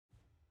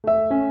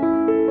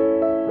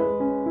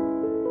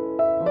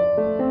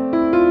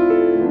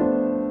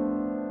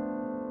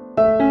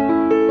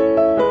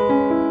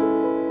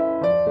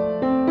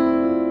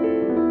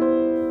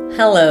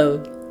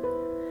Hello,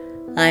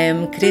 I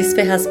am Cris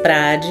Ferraz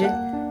Prade,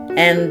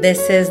 and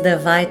this is the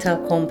Vital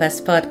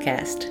Compass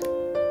podcast.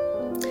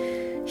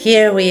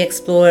 Here we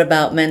explore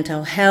about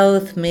mental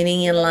health,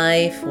 meaning in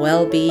life,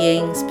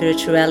 well-being,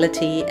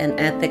 spirituality, and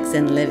ethics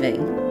in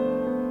living.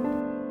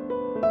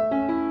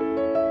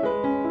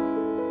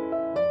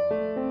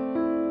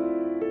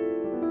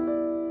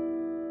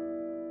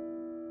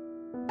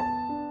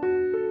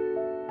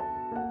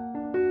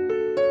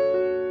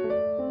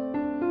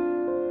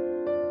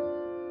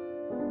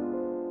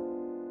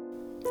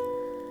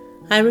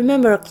 I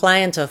remember a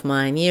client of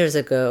mine years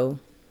ago.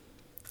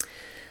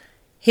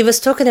 He was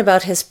talking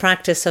about his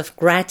practice of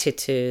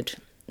gratitude,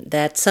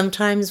 that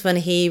sometimes when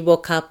he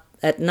woke up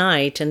at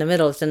night, in the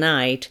middle of the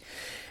night,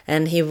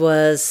 and he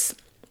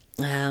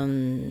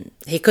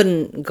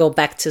couldn't go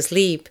back to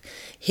sleep,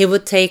 he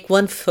would take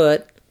one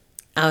foot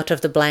out of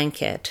the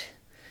blanket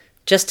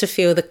just to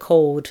feel the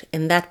cold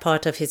in that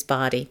part of his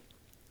body.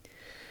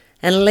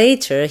 And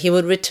later he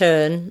would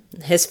return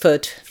his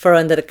foot for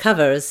under the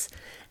covers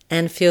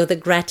and feel the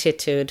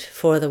gratitude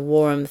for the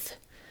warmth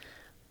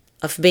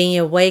of being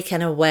awake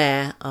and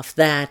aware of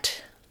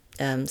that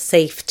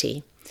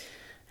safety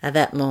at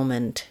that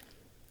moment.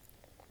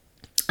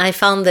 I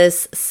found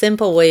this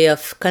simple way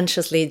of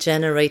consciously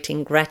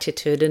generating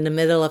gratitude in the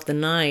middle of the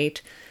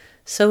night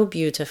so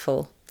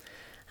beautiful.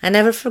 I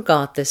never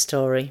forgot this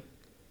story.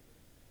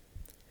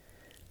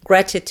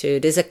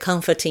 Gratitude is a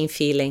comforting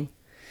feeling,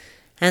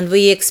 and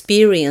we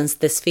experience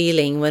this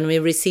feeling when we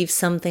receive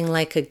something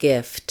like a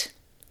gift,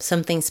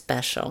 something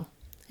special.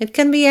 It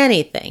can be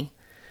anything,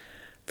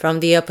 from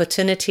the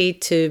opportunity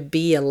to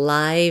be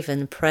alive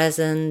and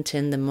present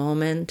in the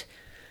moment,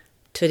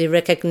 to the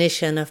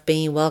recognition of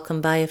being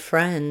welcomed by a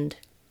friend.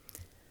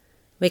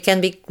 We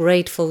can be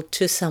grateful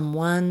to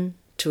someone,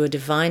 to a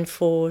divine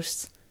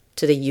force,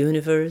 to the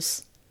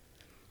universe.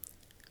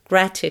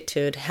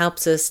 Gratitude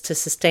helps us to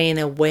sustain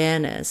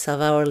awareness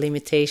of our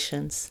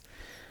limitations,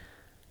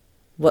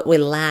 what we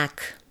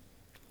lack,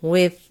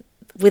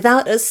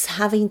 without us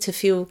having to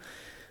feel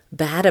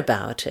bad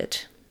about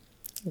it.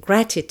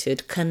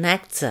 Gratitude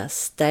connects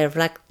us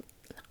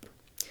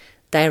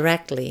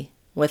directly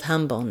with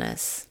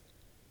humbleness.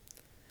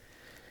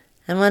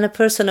 And when a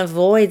person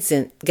avoids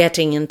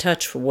getting in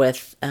touch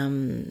with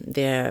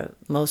their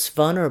most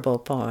vulnerable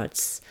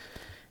parts,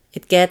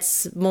 it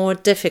gets more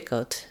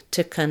difficult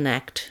to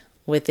connect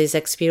with this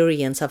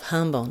experience of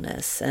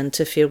humbleness and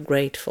to feel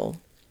grateful.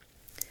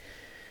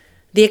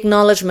 The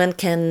acknowledgement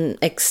can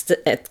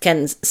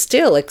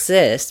still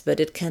exist, but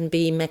it can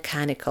be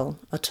mechanical,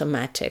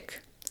 automatic,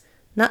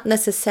 not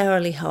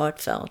necessarily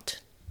heartfelt.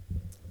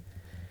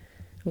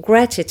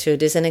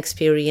 Gratitude is an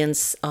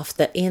experience of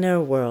the inner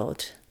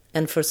world,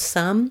 and for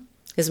some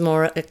is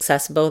more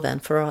accessible than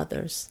for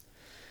others.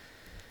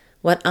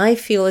 What I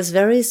feel is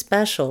very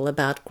special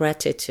about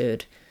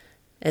gratitude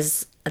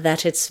is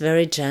that it's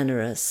very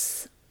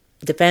generous.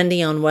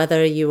 Depending on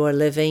whether you are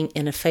living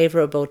in a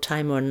favorable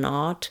time or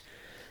not,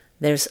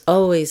 there's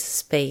always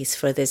space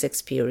for this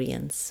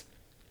experience.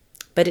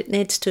 But it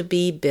needs to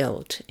be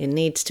built. It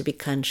needs to be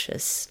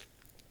conscious.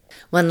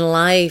 When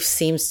life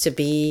seems to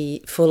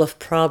be full of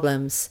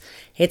problems,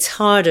 it's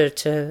harder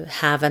to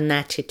have an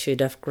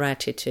attitude of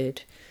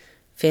gratitude.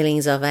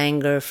 Feelings of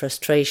anger,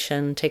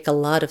 frustration take a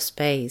lot of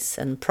space,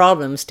 and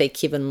problems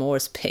take even more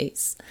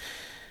space.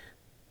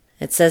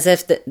 It's as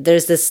if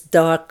there's this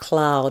dark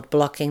cloud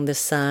blocking the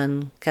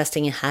sun,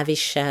 casting a heavy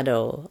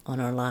shadow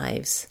on our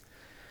lives.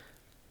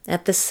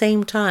 At the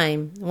same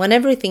time, when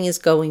everything is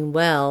going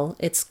well,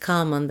 it's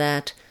common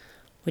that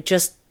we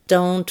just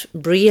don't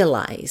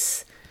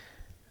realize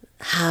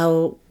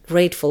how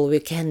grateful we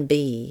can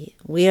be.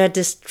 We are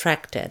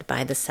distracted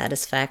by the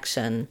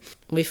satisfaction.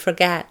 We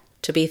forget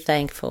to be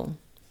thankful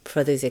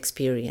for these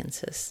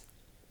experiences.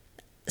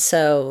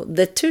 So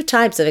the two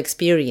types of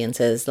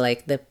experiences,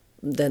 like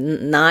the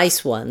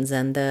nice ones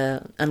and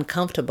the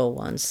uncomfortable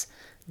ones,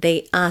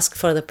 they ask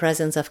for the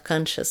presence of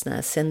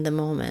consciousness in the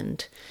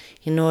moment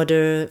in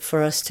order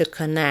for us to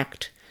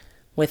connect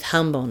with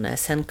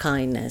humbleness and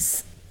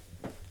kindness.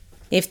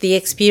 If the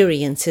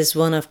experience is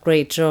one of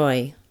great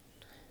joy,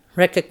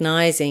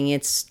 recognizing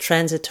its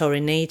transitory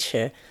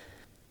nature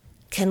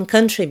can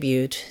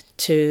contribute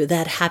to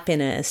that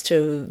happiness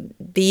to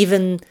be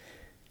even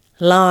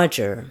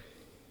larger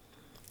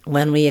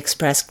when we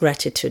express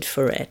gratitude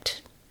for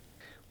it.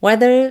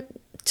 Whether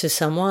to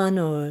someone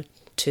or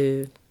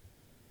to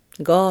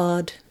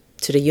God,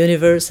 to the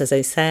universe, as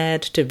I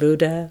said, to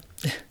Buddha.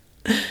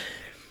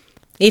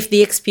 If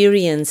the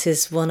experience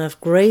is one of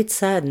great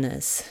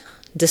sadness,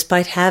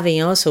 despite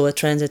having also a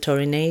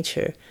transitory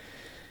nature,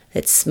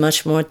 it's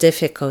much more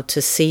difficult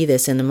to see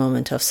this in a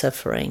moment of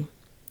suffering.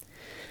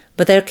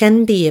 But there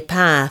can be a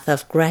path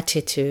of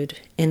gratitude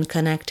in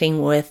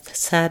connecting with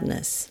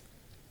sadness.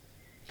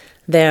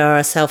 There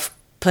are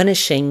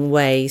self-punishing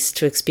ways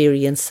to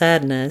experience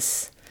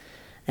sadness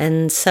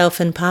and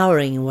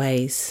self-empowering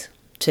ways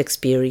to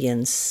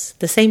experience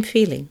the same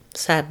feeling,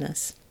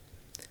 sadness.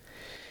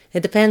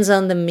 It depends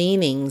on the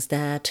meanings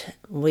that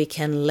we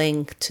can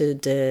link to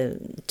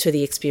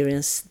the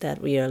experience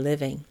that we are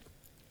living.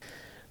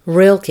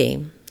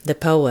 Rilke, the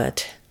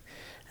poet,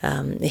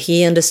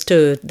 he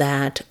understood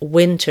that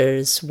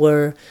winters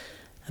were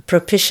a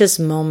propitious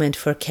moment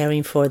for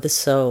caring for the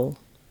soul,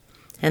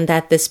 and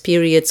that these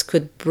periods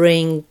could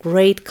bring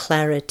great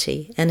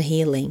clarity and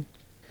healing.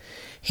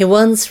 He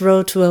once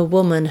wrote to a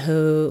woman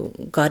who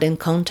got in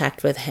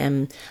contact with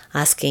him,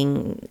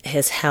 asking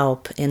his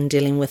help in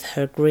dealing with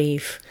her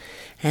grief,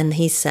 and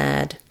he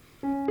said,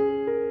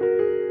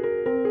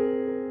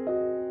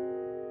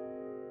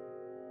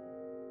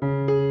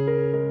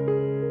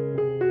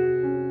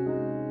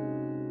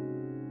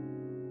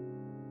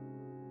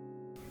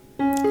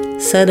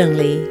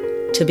 "Suddenly,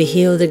 to be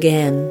healed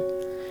again,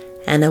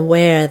 and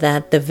aware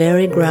that the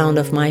very ground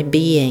of my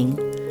being,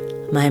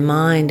 my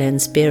mind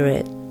and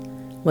spirit,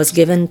 was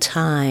given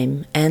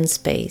time and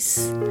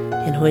space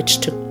in which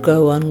to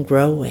go on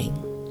growing."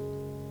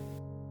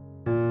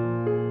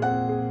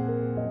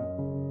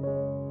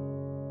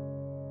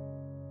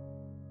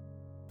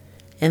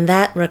 In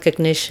that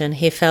recognition,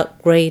 he felt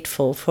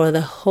grateful for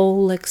the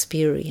whole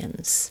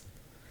experience.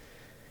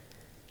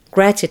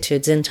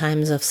 Gratitude in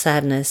times of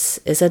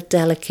sadness is a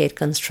delicate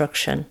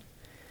construction.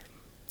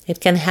 It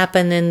can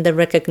happen in the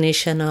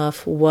recognition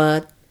of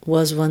what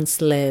was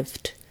once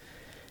lived,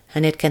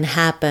 and it can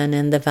happen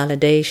in the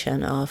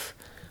validation of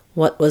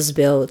what was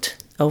built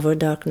over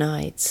dark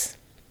nights.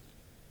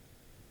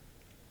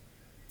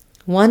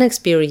 One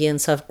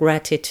experience of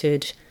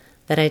gratitude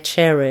that I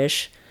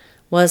cherish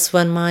was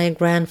when my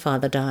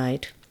grandfather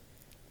died.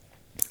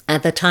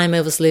 At the time I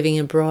was living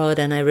abroad,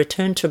 and I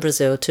returned to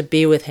Brazil to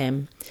be with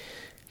him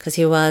because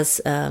he was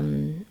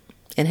in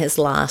his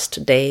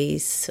last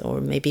days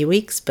or maybe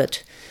weeks,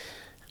 but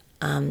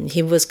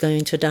he was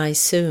going to die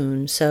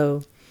soon.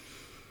 So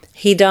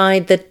he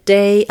died the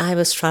day I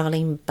was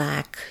traveling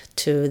back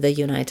to the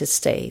United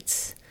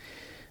States.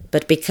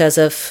 But because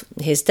of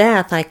his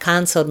death, I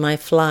canceled my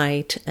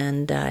flight,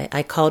 and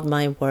I called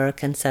my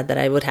work and said that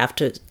I would have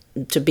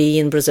to be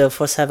in Brazil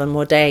for 7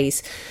 more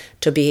days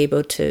to be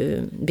able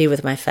to be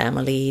with my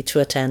family, to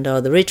attend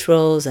all the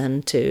rituals,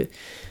 and to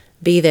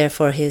be there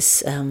for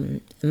his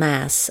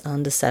Mass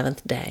on the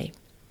 7th day.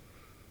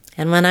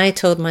 And when I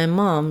told my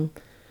mom,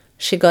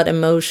 she got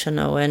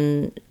emotional,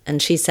 and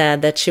she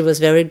said that she was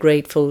very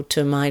grateful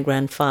to my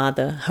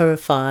grandfather, her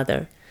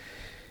father,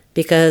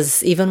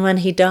 because even when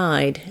he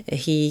died,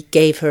 he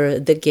gave her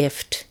the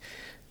gift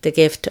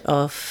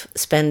of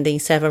spending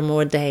 7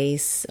 more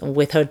days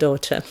with her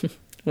daughter,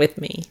 with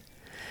me.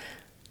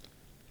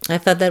 I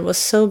thought that was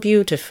so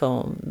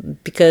beautiful,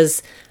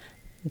 because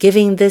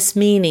giving this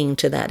meaning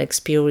to that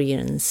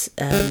experience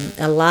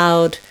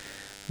allowed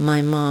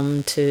my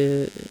mom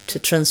to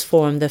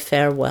transform the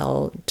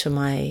farewell to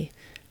my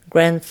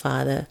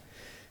grandfather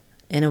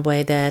in a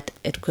way that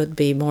it could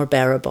be more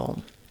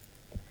bearable.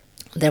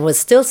 There was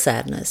still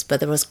sadness, but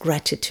there was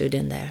gratitude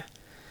in there.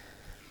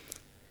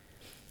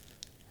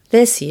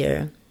 This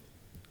year,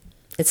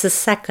 it's the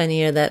 2nd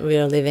year that we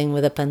are living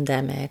with a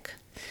pandemic.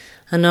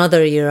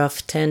 Another year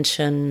of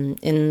tension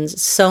in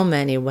so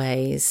many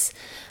ways.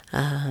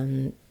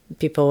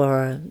 People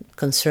are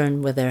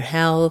concerned with their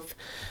health.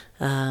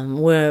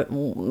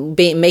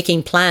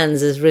 Making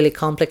plans is really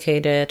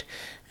complicated.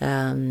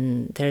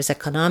 There's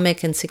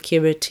economic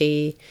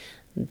insecurity.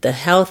 The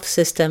health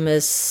system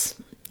is,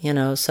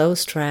 so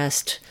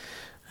stressed.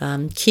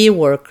 Key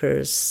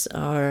workers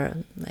are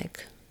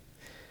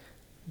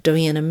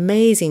doing an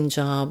amazing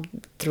job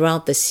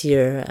throughout this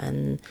year,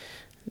 and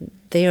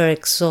they are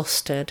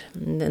exhausted.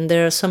 And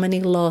there are so many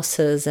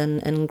losses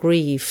and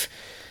grief.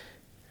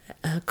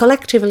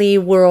 Collectively,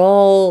 we're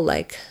all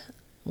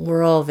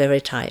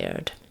very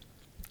tired.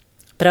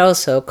 But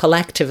also,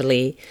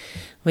 collectively,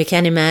 we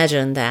can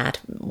imagine that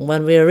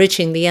when we're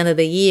reaching the end of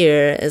the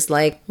year, it's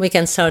like we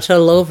can start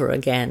all over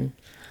again.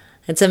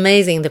 It's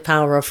amazing the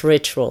power of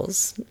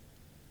rituals.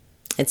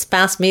 It's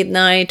past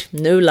midnight,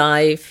 new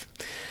life,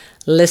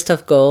 list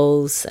of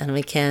goals, and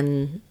we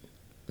can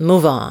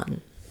move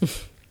on.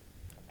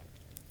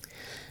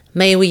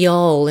 May we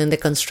all, in the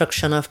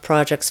construction of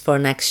projects for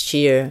next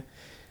year,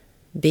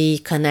 be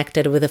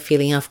connected with a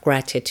feeling of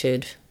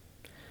gratitude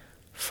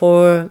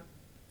for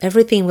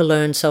everything we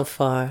learned so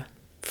far,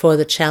 for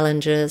the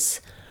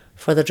challenges,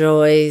 for the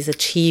joys,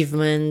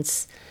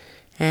 achievements,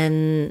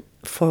 and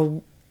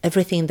for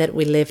everything that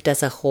we lived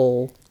as a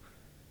whole,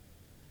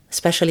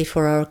 especially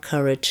for our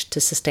courage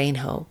to sustain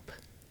hope.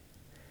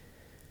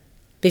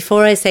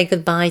 Before I say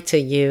goodbye to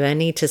you, I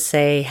need to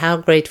say how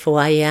grateful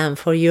I am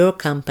for your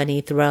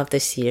company throughout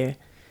this year.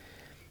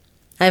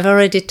 I've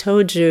already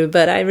told you,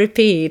 but I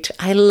repeat,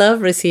 I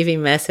love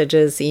receiving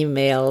messages,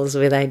 emails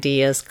with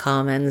ideas,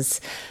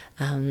 comments.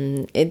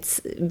 It's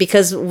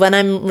because when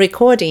I'm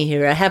recording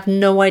here, I have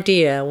no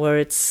idea where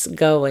it's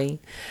going.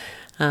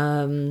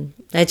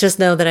 I just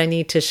know that I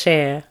need to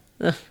share.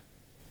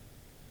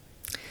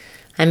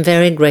 I'm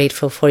very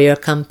grateful for your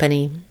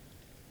company,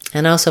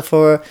 and also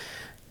for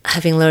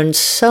having learned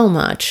so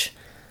much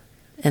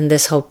in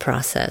this whole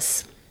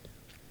process.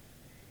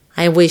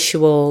 I wish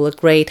you all a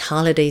great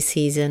holiday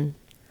season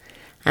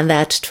and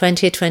that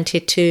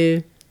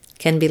 2022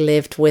 can be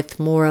lived with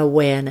more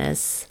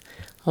awareness,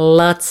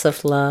 lots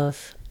of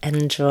love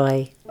and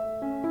joy.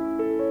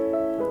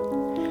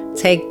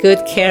 Take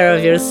good care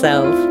of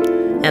yourself,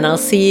 and I'll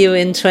see you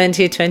in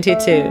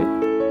 2022.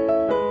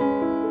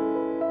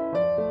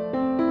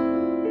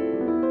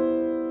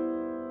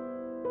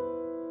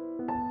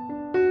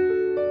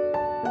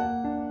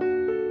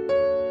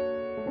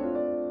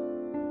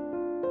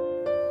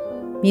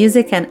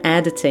 Music and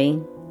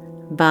editing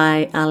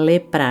by Ale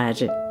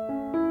Prade.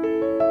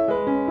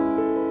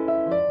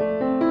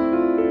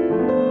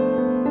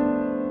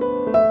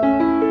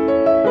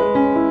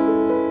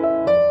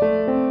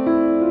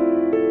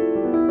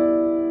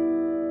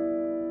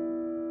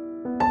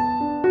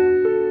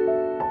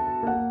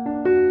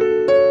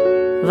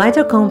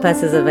 Vital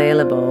Compass is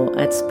available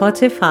at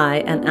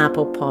Spotify and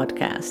Apple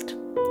Podcast.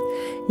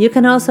 You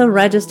can also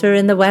register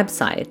in the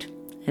website.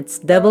 It's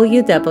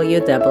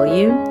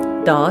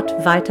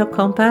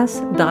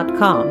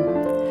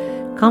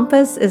www.vitalcompass.com.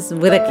 Compass is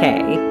with a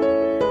K.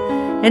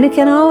 And you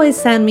can always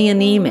send me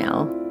an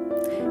email.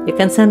 You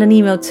can send an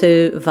email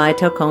to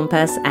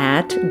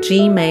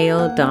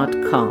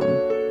vitalcompass@gmail.com.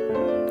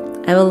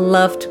 I will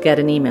love to get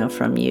an email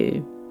from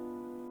you.